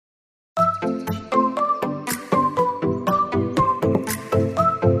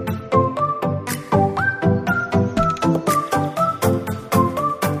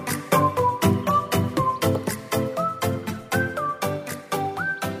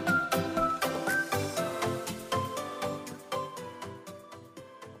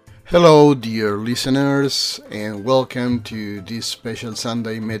Hello, dear listeners, and welcome to this special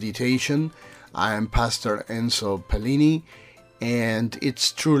Sunday meditation. I am Pastor Enzo Pellini, and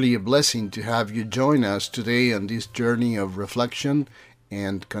it's truly a blessing to have you join us today on this journey of reflection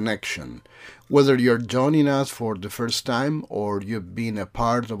and connection. Whether you're joining us for the first time or you've been a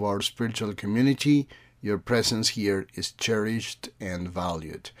part of our spiritual community, your presence here is cherished and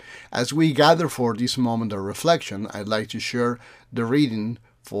valued. As we gather for this moment of reflection, I'd like to share the reading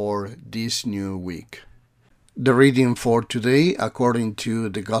for this new week. The reading for today, according to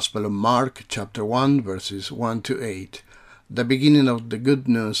the Gospel of Mark, chapter 1, verses 1 to 8, the beginning of the good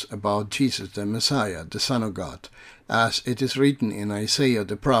news about Jesus the Messiah, the Son of God. As it is written in Isaiah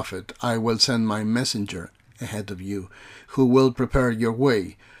the prophet, I will send my messenger ahead of you, who will prepare your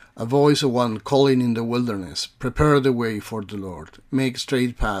way. A voice of one calling in the wilderness, prepare the way for the Lord, make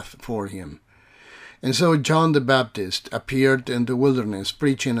straight path for him. And so John the Baptist appeared in the wilderness,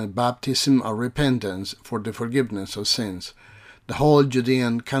 preaching a baptism of repentance for the forgiveness of sins. The whole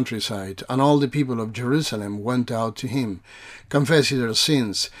Judean countryside and all the people of Jerusalem went out to him, confessing their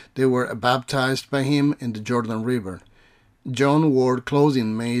sins. They were baptized by him in the Jordan River. John wore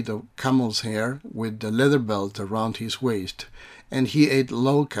clothing made of camel's hair, with a leather belt around his waist, and he ate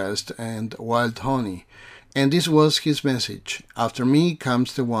locusts and wild honey. And this was his message: after me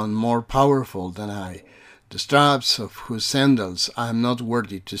comes the one more powerful than I, the straps of whose sandals I am not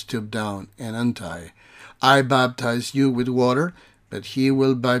worthy to stoop down and untie. I baptize you with water, but he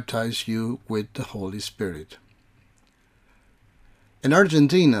will baptize you with the Holy Spirit. In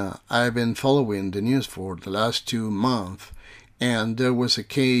Argentina, I've been following the news for the last 2 months, and there was a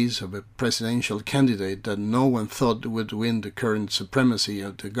case of a presidential candidate that no one thought would win the current supremacy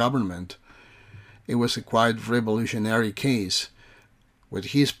of the government. It was a quite revolutionary case. What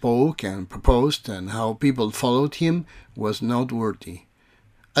he spoke and proposed and how people followed him was noteworthy.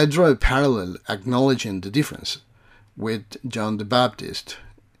 I draw a parallel acknowledging the difference with John the Baptist.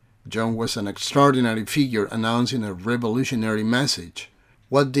 John was an extraordinary figure announcing a revolutionary message.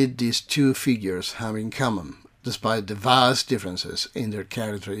 What did these two figures have in common, despite the vast differences in their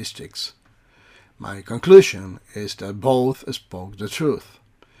characteristics? My conclusion is that both spoke the truth.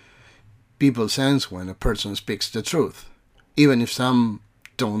 People sense when a person speaks the truth, even if some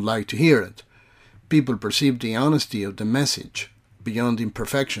don't like to hear it. People perceive the honesty of the message beyond the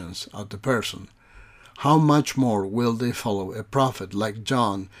imperfections of the person. How much more will they follow a prophet like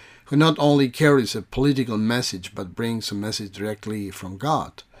John, who not only carries a political message but brings a message directly from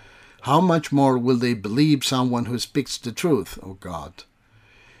God? How much more will they believe someone who speaks the truth of God?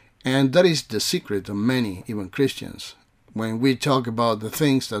 And that is the secret of many, even Christians. When we talk about the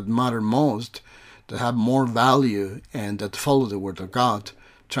things that matter most, that have more value, and that follow the Word of God,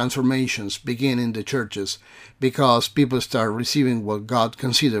 transformations begin in the churches because people start receiving what God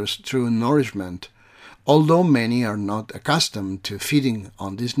considers true nourishment, although many are not accustomed to feeding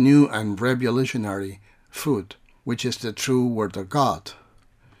on this new and revolutionary food, which is the true Word of God.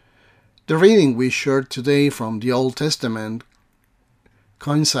 The reading we shared today from the Old Testament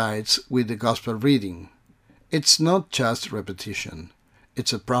coincides with the Gospel reading. It's not just repetition,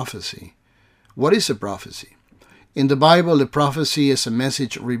 it's a prophecy. What is a prophecy? In the Bible, a prophecy is a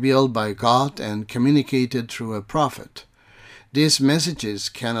message revealed by God and communicated through a prophet. These messages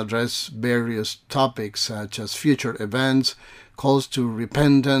can address various topics such as future events, calls to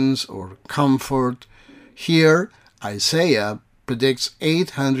repentance, or comfort. Here, Isaiah predicts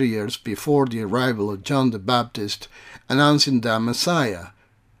 800 years before the arrival of John the Baptist, announcing the Messiah.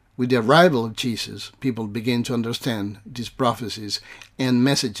 With the arrival of Jesus, people begin to understand these prophecies and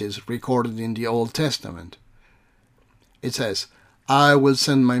messages recorded in the Old Testament. It says, I will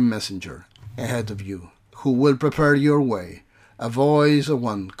send my messenger ahead of you, who will prepare your way, a voice of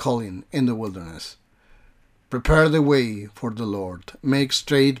one calling in the wilderness. Prepare the way for the Lord, make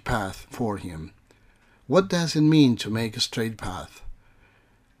straight path for him. What does it mean to make a straight path?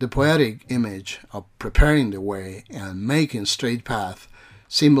 The poetic image of preparing the way and making straight path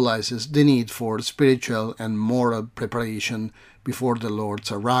symbolizes the need for spiritual and moral preparation before the Lord's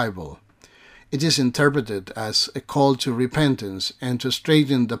arrival. It is interpreted as a call to repentance and to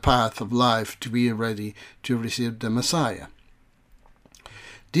straighten the path of life to be ready to receive the Messiah.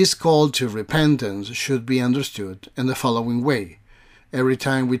 This call to repentance should be understood in the following way. Every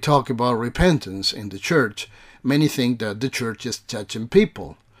time we talk about repentance in the church, many think that the church is judging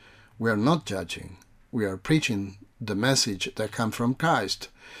people. We are not judging. We are preaching the message that comes from Christ.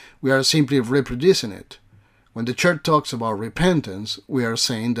 We are simply reproducing it. When the church talks about repentance, we are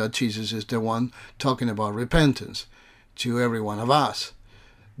saying that Jesus is the one talking about repentance to every one of us,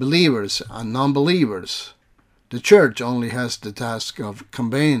 believers and non-believers. The church only has the task of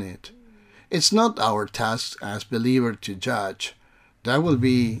conveying it. It's not our task as believers to judge. That will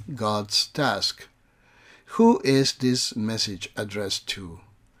be God's task. Who is this message addressed to?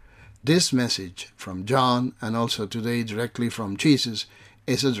 This message from John, and also today directly from Jesus,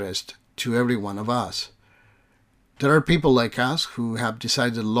 is addressed to every one of us. There are people like us who have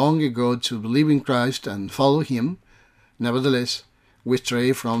decided long ago to believe in Christ and follow Him. Nevertheless, we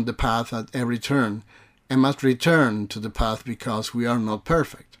stray from the path at every turn and must return to the path because we are not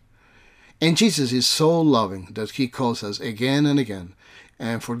perfect. And Jesus is so loving that He calls us again and again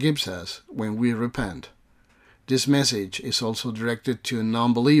and forgives us when we repent. This message is also directed to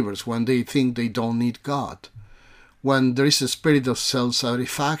non-believers when they think they don't need God, when there is a spirit of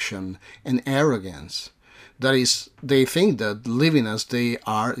self-satisfaction and arrogance. That is, they think that living as they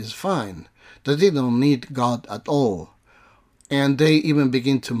are is fine, that they don't need God at all. And they even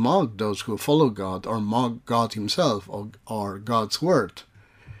begin to mock those who follow God or mock God Himself or God's Word.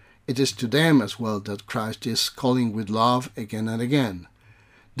 It is to them as well that Christ is calling with love again and again.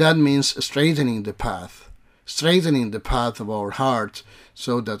 That means straightening the path of our hearts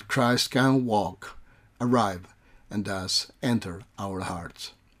so that Christ can arrive, and thus enter our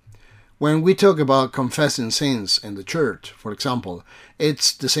hearts. When we talk about confessing sins in the church, for example,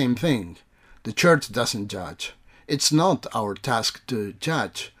 it's the same thing. The church doesn't judge. It's not our task to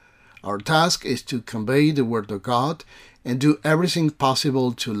judge. Our task is to convey the Word of God and do everything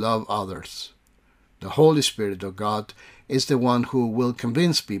possible to love others. The Holy Spirit of God is the one who will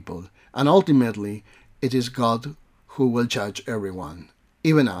convince people, and ultimately it is God who will judge everyone,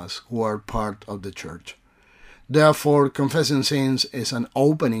 even us who are part of the church. Therefore, confessing sins is an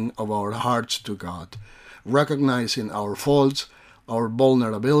opening of our hearts to God, recognizing our faults, our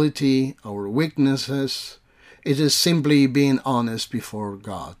vulnerability, our weaknesses. It is simply being honest before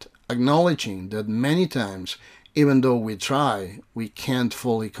God, acknowledging that many times, even though we try, we can't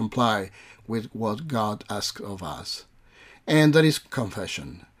fully comply with what God asks of us. And that is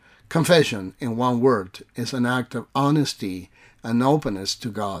confession. Confession, in one word, is an act of honesty and openness to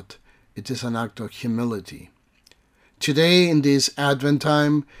God. It is an act of humility. Today, in this Advent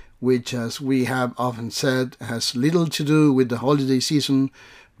time, which, as we have often said, has little to do with the holiday season,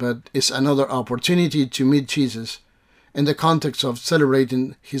 but is another opportunity to meet Jesus in the context of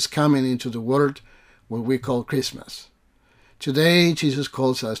celebrating His coming into the world, what we call Christmas. Today, Jesus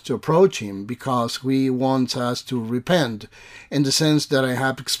calls us to approach Him because He wants us to repent in the sense that I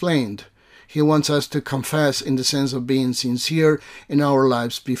have explained. He wants us to confess in the sense of being sincere in our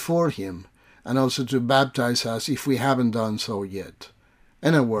lives before Him, and also to baptize us if we haven't done so yet.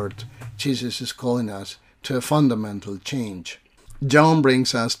 In a word, Jesus is calling us to a fundamental change. John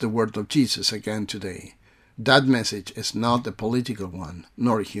brings us the word of Jesus again today. That message is not a political one,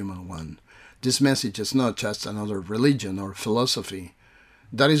 nor a human one. This message is not just another religion or philosophy.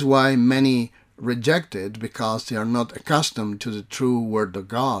 That is why many reject it, because they are not accustomed to the true Word of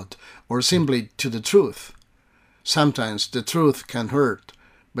God, or simply to the truth. Sometimes the truth can hurt,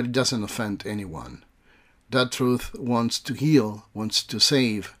 but it doesn't offend anyone. That truth wants to heal, wants to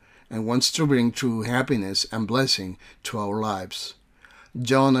save, and wants to bring true happiness and blessing to our lives.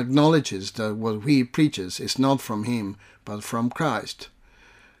 John acknowledges that what he preaches is not from him, but from Christ.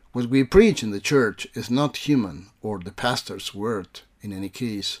 What we preach in the church is not human or the pastor's word in any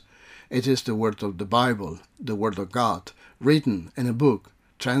case. It is the word of the Bible, the word of God, written in a book,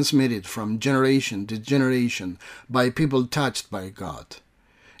 transmitted from generation to generation by people touched by God.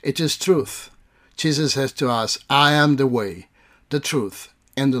 It is truth. Jesus says to us, I am the way, the truth,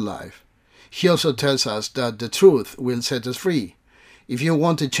 and the life. He also tells us that the truth will set us free. If you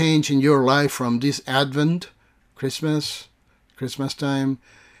want a change in your life from this Advent, Christmas time,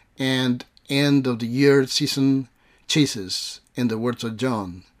 and end of the year season, Jesus, in the words of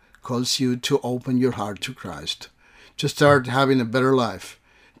John, calls you to open your heart to Christ, to start having a better life,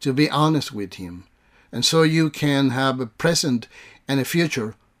 to be honest with Him, and so you can have a present and a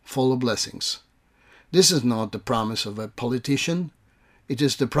future full of blessings. This is not the promise of a politician. It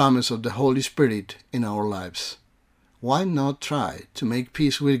is the promise of the Holy Spirit in our lives. Why not try to make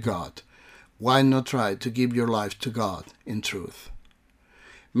peace with God? Why not try to give your life to God in truth?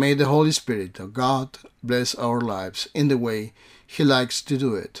 May the Holy Spirit of God bless our lives in the way He likes to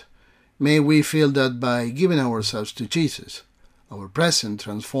do it. May we feel that by giving ourselves to Jesus, our present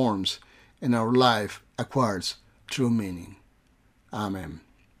transforms and our life acquires true meaning. Amen.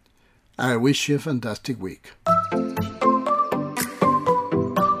 I wish you a fantastic week.